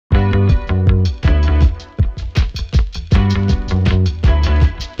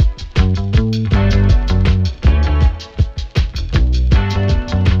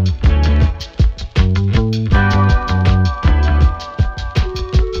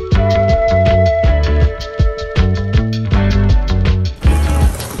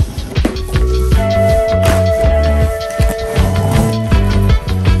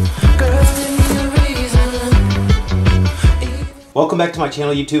back to my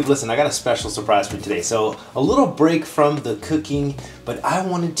channel, YouTube. Listen, I got a special surprise for today. So a little break from the cooking, but I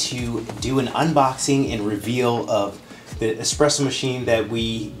wanted to do an unboxing and reveal of the espresso machine that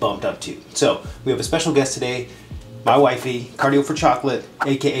we bumped up to. So we have a special guest today, my wifey, Cardio for Chocolate,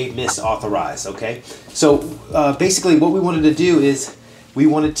 aka Miss Authorized, okay? So basically what we wanted to do is we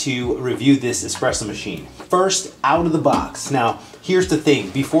wanted to review this espresso machine. First, out of the box. Now, here's the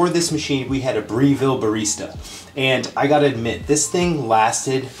thing. Before this machine, we had a Breville barista. And I gotta admit, this thing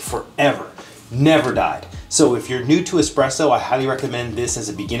lasted forever. Never died. So if you're new to espresso, I highly recommend this as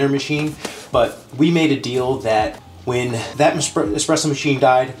a beginner machine. But we made a deal that when that espresso machine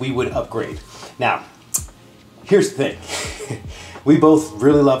died, we would upgrade. Now, here's the thing. We both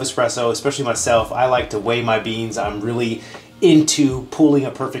really love espresso, especially myself. I like to weigh my beans. I'm really into pulling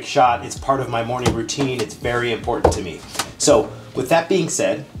a perfect shot. It's part of my morning routine. It's very important to me. So with that being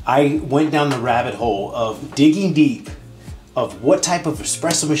said, I went down the rabbit hole of digging deep of what type of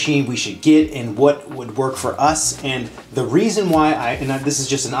espresso machine we should get and what would work for us. And the reason why this is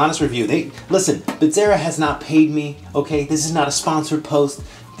just an honest review. Listen, Bezzera has not paid me, okay? This is not a sponsored post.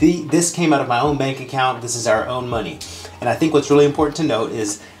 This came out of my own bank account. This is our own money. And I think what's really important to note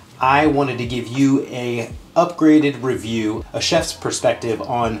is I wanted to give you a upgraded review, a chef's perspective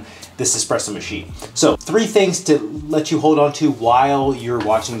on this espresso machine. So 3 things to let you hold on to while you're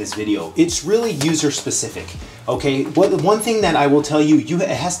watching this video. It's really user specific, okay? One thing that I will tell you,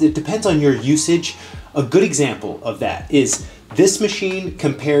 it depends on your usage. A good example of that is this machine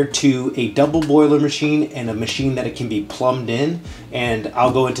compared to a double boiler machine and a machine that it can be plumbed in, and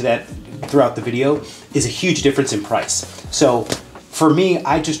I'll go into that throughout the video, is a huge difference in price. So for me,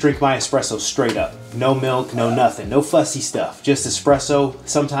 I just drink my espresso straight up. No milk, no nothing, no fussy stuff. Just espresso,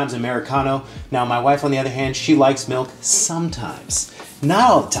 sometimes Americano. Now my wife, on the other hand, she likes milk sometimes. Not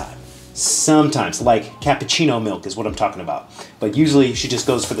all the time. Sometimes, like cappuccino milk is what I'm talking about. But usually she just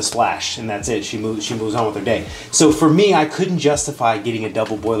goes for the splash and that's it. She moves on with her day. So for me, I couldn't justify getting a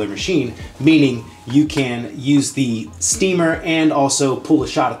double boiler machine, meaning you can use the steamer and also pull a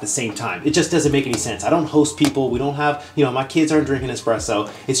shot at the same time. It just doesn't make any sense. I don't host people. We don't have, my kids aren't drinking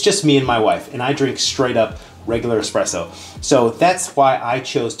espresso. It's just me and my wife, and I drink straight up regular espresso. So that's why I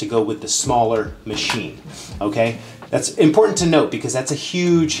chose to go with the smaller machine, okay? That's important to note because that's a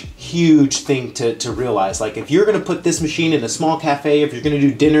huge, huge thing to realize. Like if you're gonna put this machine in a small cafe, if you're gonna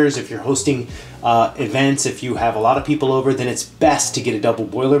do dinners, if you're hosting events, if you have a lot of people over, then it's best to get a double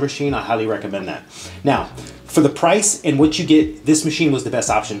boiler machine. I highly recommend that. Now, for the price and what you get, this machine was the best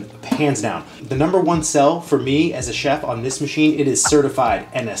option, hands down. The #1 sell for me as a chef on this machine, it is certified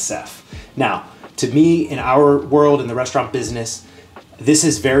NSF. Now, to me, in our world, in the restaurant business, this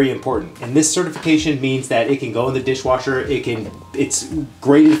is very important, and this certification means that it can go in the dishwasher. It's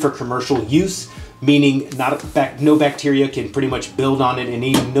graded for commercial use, meaning no bacteria can pretty much build on it in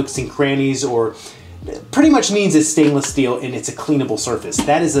any nooks and crannies, or pretty much means it's stainless steel and it's a cleanable surface.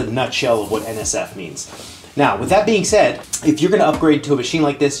 That is a nutshell of what NSF means. Now, with that being said, if you're going to upgrade to a machine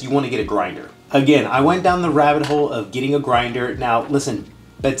like this, you want to get a grinder. Again, I went down the rabbit hole of getting a grinder. Now, listen.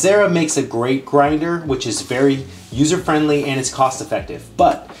 Bezzera makes a great grinder, which is very user-friendly and it's cost-effective,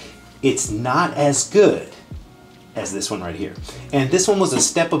 but it's not as good as this one right here. And this one was a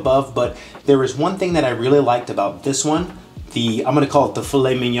step above, but there is one thing that I really liked about this one. I'm gonna call it the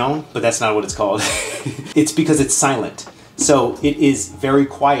filet mignon, but that's not what it's called. It's because it's silent. So it is very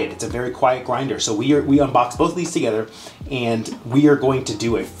quiet. It's a very quiet grinder. So we unboxed both of these together, and we are going to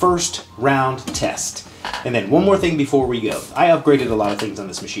do a first round test. And then one more thing before we go. I upgraded a lot of things on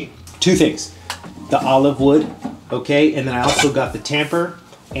this machine. 2 things. The olive wood, okay? And then I also got the tamper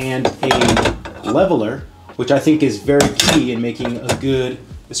and a leveler, which I think is very key in making a good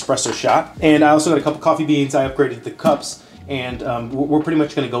espresso shot. And I also got a couple coffee beans. I upgraded the cups. And we're pretty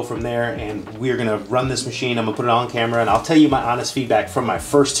much gonna go from there, and we're gonna run this machine. I'm gonna put it on camera, and I'll tell you my honest feedback from my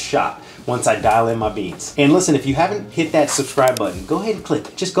first shot once I dial in my beans. And listen, if you haven't hit that subscribe button, go ahead and click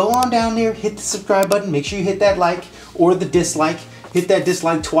it. Just go on down there, hit the subscribe button, make sure you hit that like or the dislike. Hit that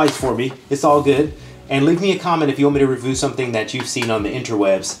dislike twice for me, it's all good. And leave me a comment if you want me to review something that you've seen on the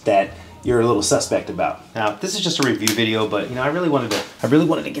interwebs that you're a little suspect about. Now, this is just a review video, but I really wanted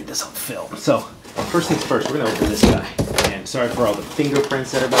to get this on film. So first things first, we're gonna open this guy. And sorry for all the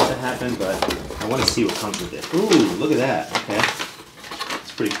fingerprints that are about to happen, but I want to see what comes with it. Ooh, look at that. Okay,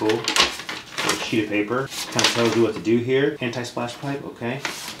 it's pretty cool. A sheet of paper kind of tells you what to do here. Anti-splash pipe. Okay.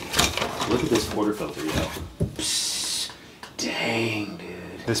 Look at this portafilter, yo. Psst, dang,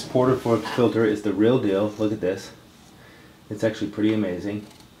 dude. This portafilter is the real deal. Look at this. It's actually pretty amazing.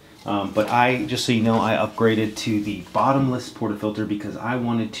 But just so you know, I upgraded to the bottomless portafilter because I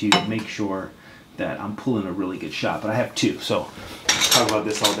wanted to make sure that I'm pulling a really good shot. But I have 2. So talk about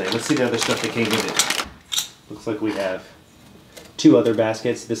this all day. Let's see the other stuff that came with it. Looks like we have 2 other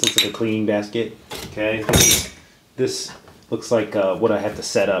baskets. This looks like a cleaning basket. Okay, this looks like what I have to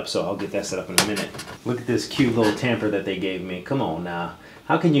set up, so I'll get that set up in a minute. Look at this cute little tamper that they gave me. Come on now.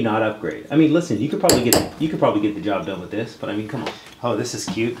 How can you not upgrade? I mean, listen, you could probably get the job done with this, but I mean, come on. Oh, this is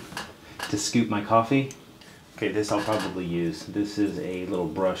cute to scoop my coffee. Okay, this I'll probably use. This is a little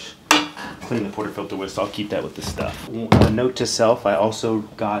brush, clean the portafilter with, so I'll keep that with the stuff. A note to self, I also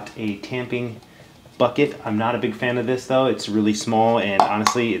got a tamping bucket. I'm not a big fan of this though. It's really small and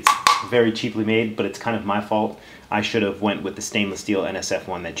honestly, it's very cheaply made, but it's kind of my fault. I should have went with the stainless steel NSF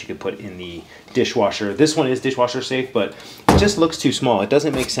one that you could put in the dishwasher. This one is dishwasher safe, but it just looks too small. It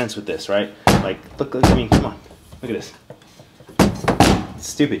doesn't make sense with this, right? Like, look, I mean, come on, look at this. It's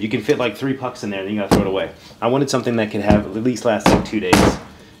stupid. You can fit like 3 pucks in there and you gotta throw it away. I wanted something that could have at least last like 2 days,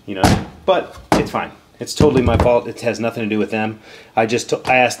 you know, but it's fine. It's totally my fault. It has nothing to do with them. I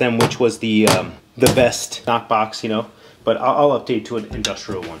asked them which was the best knock box, you know, but I'll update to an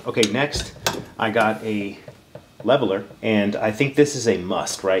industrial one. Okay, next I got a leveler, and I think this is a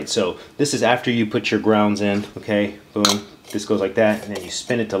must, right? So this is after you put your grounds in, okay, boom, this goes like that, and then you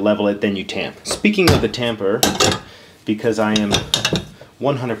spin it to level it, then you tamp. Speaking of the tamper, because I am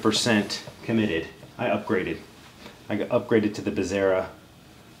 100% committed, I upgraded. I got upgraded to the Bezzera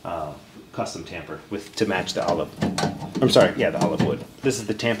custom tamper to match the olive. I'm sorry, yeah, the olive wood. This is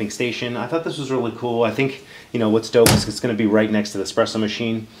the tamping station. I thought this was really cool. I think, you know, what's dope is it's going to be right next to the espresso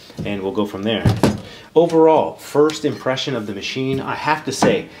machine, and we'll go from there. Overall, first impression of the machine, I have to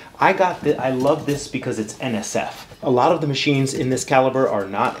say, I love this because it's NSF. A lot of the machines in this caliber are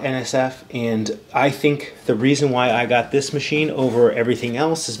not NSF, and I think the reason why I got this machine over everything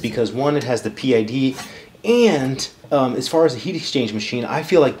else is because, one, it has the PID, and as far as a heat exchange machine, I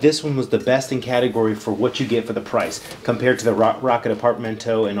feel like this one was the best in category for what you get for the price compared to the Rocket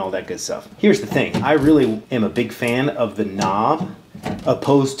Apartmento and all that good stuff. Here's the thing, I really am a big fan of the knob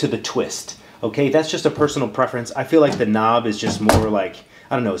opposed to the twist. Okay, that's just a personal preference. I feel like the knob is just more like,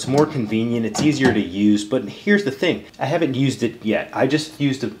 I don't know, it's more convenient, it's easier to use, but here's the thing, I haven't used it yet. I just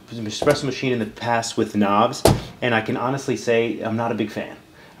used an espresso machine in the past with knobs, and I can honestly say I'm not a big fan.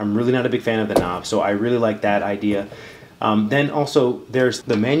 I'm really not a big fan of the knob, so I really like that idea. Then also there's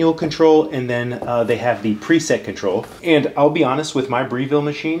the manual control, and then they have the preset control. And I'll be honest, with my Breville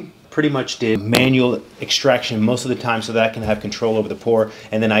machine, pretty much did manual extraction most of the time so that I can have control over the pour.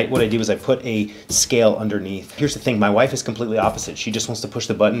 And then what I do is I put a scale underneath. Here's the thing, my wife is completely opposite. She just wants to push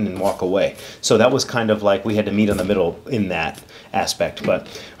the button and walk away. So that was kind of like we had to meet on the middle in that aspect. But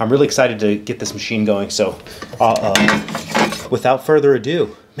I'm really excited to get this machine going. So without further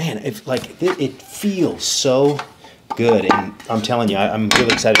ado, man, it feels so good, and I'm telling you, I'm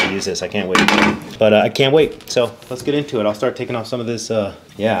really excited to use this. I can't wait. But I can't wait. So let's get into it. I'll start taking off some of this.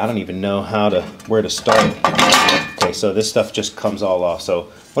 Yeah, I don't even know where to start. Okay, so this stuff just comes all off.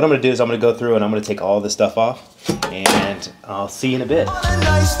 So what I'm gonna do is I'm gonna go through and I'm gonna take all this stuff off, and I'll see you in a bit.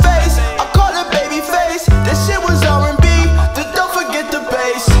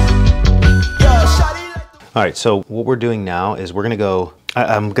 All right, so what we're doing now is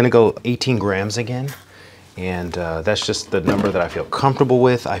I'm gonna go 18 grams again. And that's just the number that I feel comfortable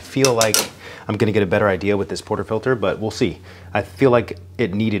with. I feel like I'm gonna get a better idea with this portafilter, but we'll see. I feel like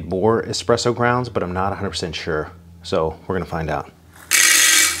it needed more espresso grounds, but I'm not 100% sure. So we're gonna find out.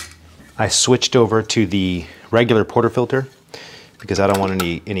 I switched over to the regular portafilter because I don't want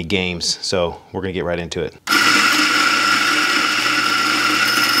any games. So we're gonna get right into it.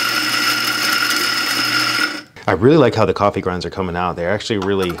 I really like how the coffee grounds are coming out. They're actually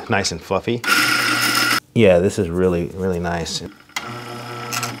really nice and fluffy. Yeah, this is really, really nice.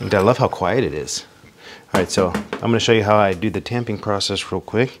 And I love how quiet it is. All right, so I'm gonna show you how I do the tamping process real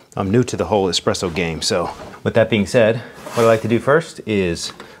quick. I'm new to the whole espresso game, so with that being said, what I like to do first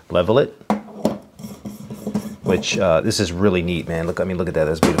is level it, which this is really neat, man. Look at that,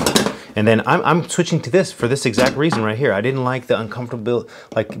 that's beautiful. And then I'm switching to this for this exact reason right here. I didn't like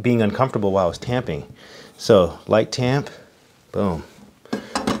being uncomfortable while I was tamping. So light tamp, boom,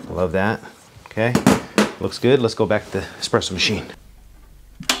 love that, okay. Looks good. Let's go back to the espresso machine.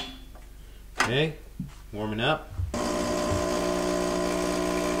 Okay, warming up.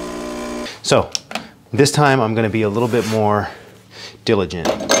 So this time I'm going to be a little bit more diligent.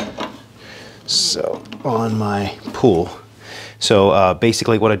 So on my pool. So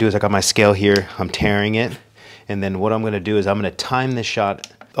basically what I do is I got my scale here. I'm tearing it. And then what I'm going to do is I'm going to time this shot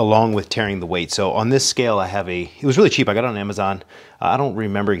along with tearing the weight. So on this scale, I have it was really cheap. I got it on Amazon. I don't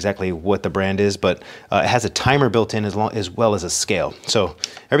remember exactly what the brand is, but it has a timer built in as well as a scale. So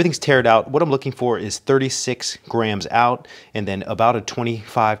everything's tiered out. What I'm looking for is 36 grams out and then about a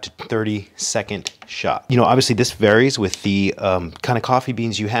 25 to 30 second shot. You know, obviously this varies with the kind of coffee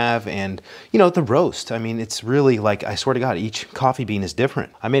beans you have and, you know, the roast. I mean, it's really like, I swear to God, each coffee bean is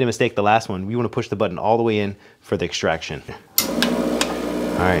different. I made a mistake the last one. You want to push the button all the way in for the extraction.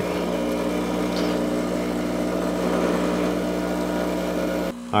 All right.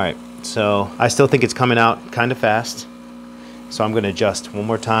 All right, so I still think it's coming out kind of fast. So I'm gonna adjust one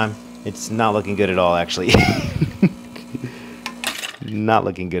more time. It's not looking good at all, actually. Not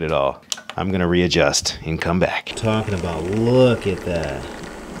looking good at all. I'm gonna readjust and come back. Talking about, look at that.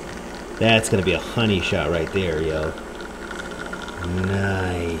 That's gonna be a honey shot right there, yo.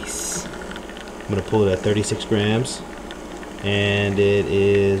 Nice. I'm gonna pull it at 36 grams. And it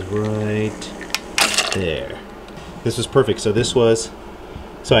is right there. This was perfect. So this was,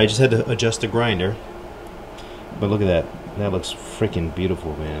 so I just had to adjust the grinder. But look at that. That looks freaking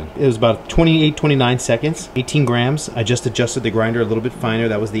beautiful, man. It was about 28, 29 seconds, 18 grams. I just adjusted the grinder a little bit finer.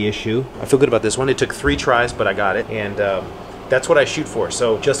 That was the issue. I feel good about this one. It took 3 tries, but I got it. And that's what I shoot for.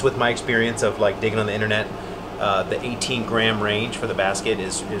 So just with my experience of like digging on the internet, the 18 gram range for the basket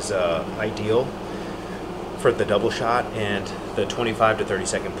is ideal for the double shot and the 25 to 30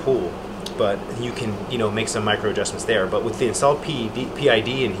 second pull. But you can, you know, make some micro adjustments there. But with the installed PID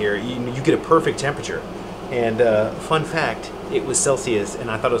in here, you get a perfect temperature. And fun fact, it was Celsius, and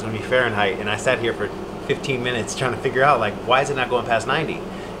I thought it was going to be Fahrenheit. And I sat here for 15 minutes trying to figure out, like, why is it not going past 90?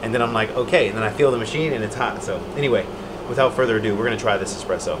 And then I'm like, okay. And then I feel the machine, and it's hot. So anyway, without further ado, we're going to try this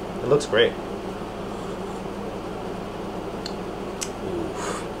espresso. It looks great.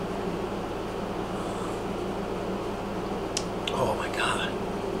 Oh my God.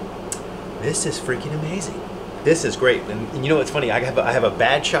 This is freaking amazing. This is great. And you know what's funny? I have a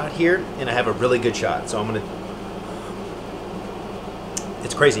bad shot here and I have a really good shot. So I'm gonna,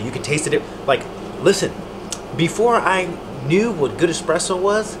 it's crazy. You can taste it. Like, listen, before I knew what good espresso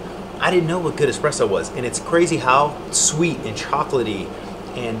was, I didn't know what good espresso was. And it's crazy how sweet and chocolatey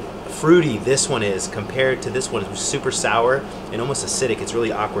and fruity this one is compared to this one. It's super sour and almost acidic. It's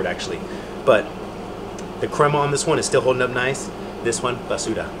really awkward actually. But the crema on this one is still holding up nice. This one,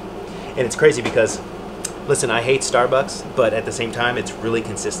 basura. And it's crazy because, listen, I hate Starbucks, but at the same time, it's really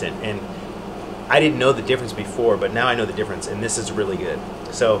consistent. And I didn't know the difference before, but now I know the difference, and this is really good.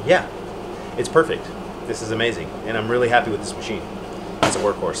 So yeah, it's perfect. This is amazing, and I'm really happy with this machine. It's a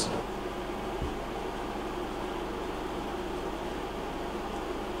workhorse.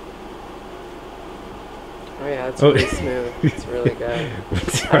 Oh yeah, it's really smooth. It's really good.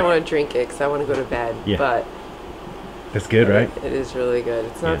 I don't want to drink it because I want to go to bed, but that's good, right? It is really good.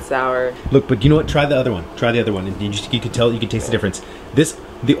 It's not sour. Look, but you know what? Try the other one. Try the other one, and you could tell, you can taste the difference.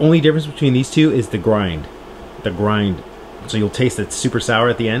 The only difference between these two is the grind. The grind. So you'll taste it's super sour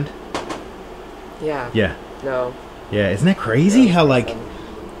at the end. Yeah. Yeah. No. Yeah, isn't that crazy? How like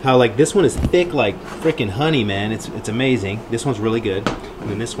this one is thick like freaking honey, man. It's amazing. This one's really good, and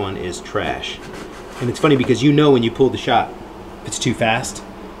then this one is trash. And it's funny because you know when you pull the shot, if it's too fast,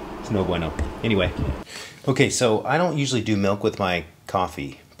 it's no bueno. Anyway. Okay, so I don't usually do milk with my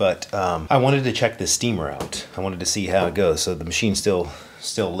coffee, but I wanted to check the steamer out. I wanted to see how it goes. So the machine's still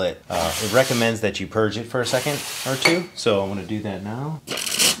lit. It recommends that you purge it for a second or two. So I'm gonna do that now.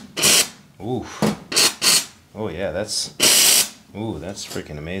 Ooh. Oh yeah, that's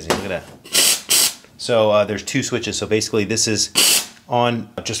freaking amazing. Look at that. So there's 2 switches. So basically this is on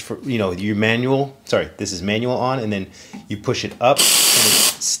just for, you know, your manual. Sorry, this is manual on, and then you push it up and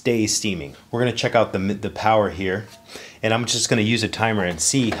it stays steaming. We're gonna check out the power here, and I'm just gonna use a timer and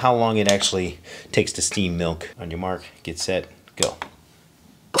see how long it actually takes to steam milk. On your mark, get set, go.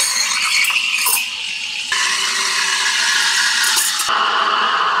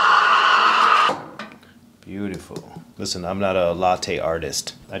 Beautiful. Listen, I'm not a latte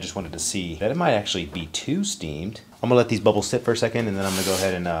artist. I just wanted to see that it might actually be too steamed. I'm gonna let these bubbles sit for a second, and then I'm gonna go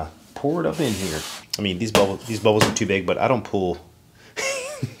ahead and pour it up in here. I mean, these bubbles are too big, but I don't pull.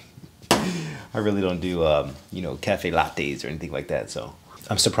 I really don't do, you know, cafe lattes or anything like that. So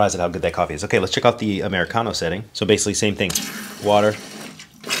I'm surprised at how good that coffee is. Okay, let's check out the Americano setting. So basically, same thing. Water.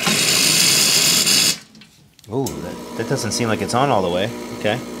 Ooh, that doesn't seem like it's on all the way.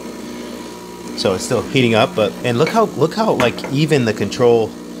 Okay. So it's still heating up, but and look how like even the control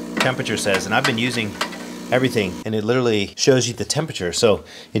temperature says. And I've been using everything, and it literally shows you the temperature. So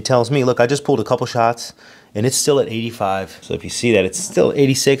it tells me, look, I just pulled a couple shots and it's still at 85. So if you see that, it's still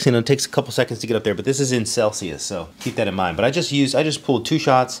 86, and it takes a couple seconds to get up there, but this is in Celsius, so keep that in mind. But I just pulled 2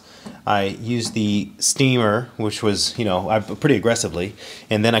 shots. I used the steamer, which was, you know, pretty aggressively,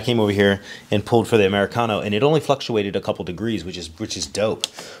 and then I came over here and pulled for the Americano, and it only fluctuated a couple degrees, which is dope.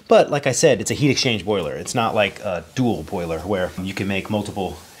 But like I said, it's a heat exchange boiler. It's not like a dual boiler where you can make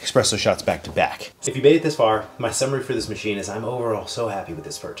multiple espresso shots back to back. If you made it this far, my summary for this machine is I'm overall so happy with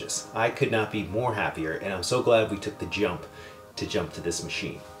this purchase. I could not be more happier, and I'm so glad we took the jump to this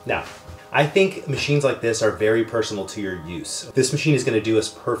machine. Now, I think machines like this are very personal to your use. This machine is gonna do us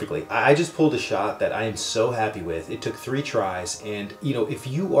perfectly. I just pulled a shot that I am so happy with. It took 3 tries, and you know, if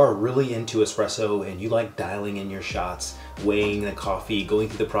you are really into espresso and you like dialing in your shots, weighing the coffee, going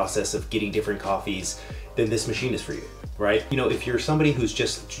through the process of getting different coffees, then this machine is for you. Right? You know, if you're somebody who's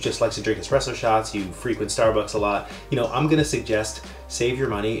just likes to drink espresso shots, you frequent Starbucks a lot, you know, I'm gonna suggest save your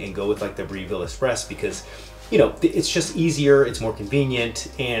money and go with like the Breville Express, because you know, it's just easier, it's more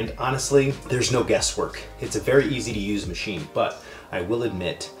convenient, and honestly, there's no guesswork. It's a very easy to use machine, but I will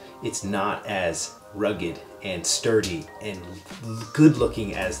admit, it's not as rugged and sturdy and good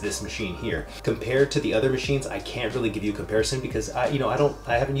looking as this machine here. Compared to the other machines, I can't really give you a comparison because I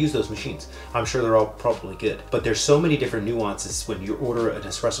haven't used those machines. I'm sure they're all probably good, but there's so many different nuances when you order an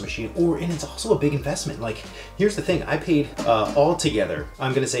espresso machine, and it's also a big investment. Like, here's the thing, I paid all together,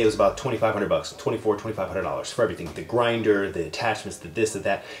 I'm gonna say it was about $2,500, $2,500 for everything. The grinder, the attachments, the this, the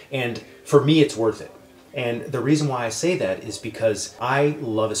that, and for me, it's worth it. And the reason why I say that is because I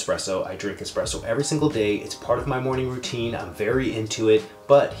love espresso. I drink espresso every single day. It's part of my morning routine. I'm very into it.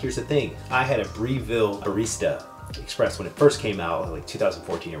 But here's the thing. I had a Breville Barista Express when it first came out, like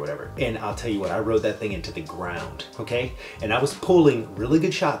 2014 or whatever. And I'll tell you what, I rode that thing into the ground, okay? And I was pulling really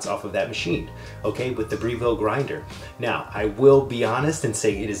good shots off of that machine, okay, with the Breville grinder. Now, I will be honest and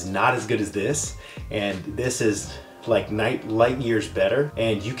say it is not as good as this. And this is like light years better,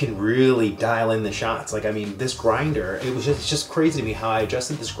 and you can really dial in the shots. Like, I mean, this grinder, it's just crazy to me how I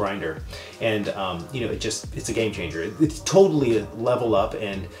adjusted this grinder, and you know, it's a game changer. It's totally a level up,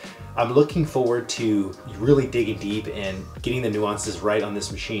 and I'm looking forward to really digging deep and getting the nuances right on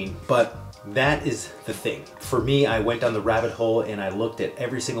this machine. But that is the thing. For me, I went down the rabbit hole and I looked at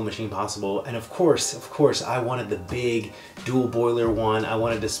every single machine possible. And of course, I wanted the big dual boiler one. I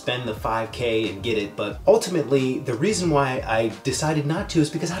wanted to spend the $5K and get it. But ultimately, the reason why I decided not to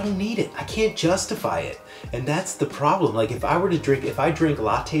is because I don't need it. I can't justify it. And that's the problem. Like, if I drink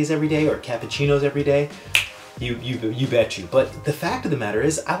lattes every day or cappuccinos every day, you bet you. But the fact of the matter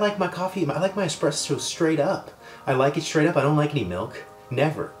is, I like my coffee, I like my espresso straight up. I like it straight up. I don't like any milk.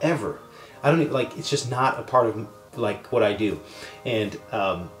 Never, ever. I don't even, like, it's just not a part of like what I do. And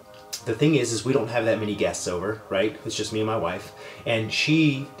the thing is we don't have that many guests over, right? It's just me and my wife, and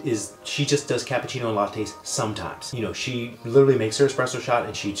she just does cappuccino and lattes sometimes. You know, she literally makes her espresso shot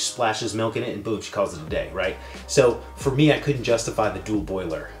and she splashes milk in it and boom, she calls it a day, right? So for me, I couldn't justify the dual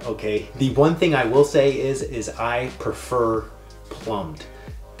boiler, okay? The one thing I will say is I prefer plumbed.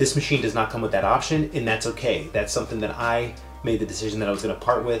 This machine does not come with that option, and that's okay. That's something that I made the decision that I was gonna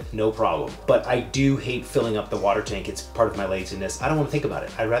part with, no problem. But I do hate filling up the water tank. It's part of my laziness. I don't wanna think about it.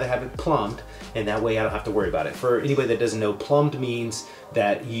 I'd rather have it plumbed, and that way I don't have to worry about it. For anybody that doesn't know, plumbed means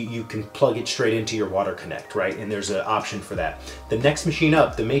that you can plug it straight into your water connect, right? And there's an option for that. The next machine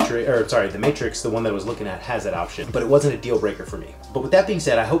up, the Matrix, the one that I was looking at, has that option, but it wasn't a deal breaker for me. But with that being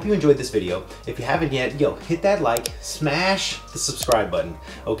said, I hope you enjoyed this video. If you haven't yet, hit that like, smash the subscribe button,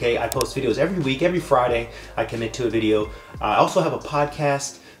 okay? I post videos every week, every Friday, I commit to a video. I also have a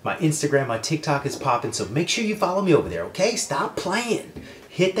podcast, my Instagram, my TikTok is popping, so make sure you follow me over there, okay? Stop playing.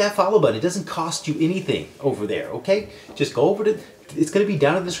 Hit that follow button. It doesn't cost you anything over there, okay? Just go over to, it's gonna be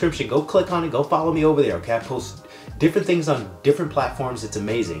down in the description. Go click on it, go follow me over there, okay? I post different things on different platforms. It's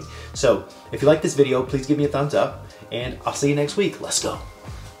amazing. So if you like this video, please give me a thumbs up, and I'll see you next week. Let's go.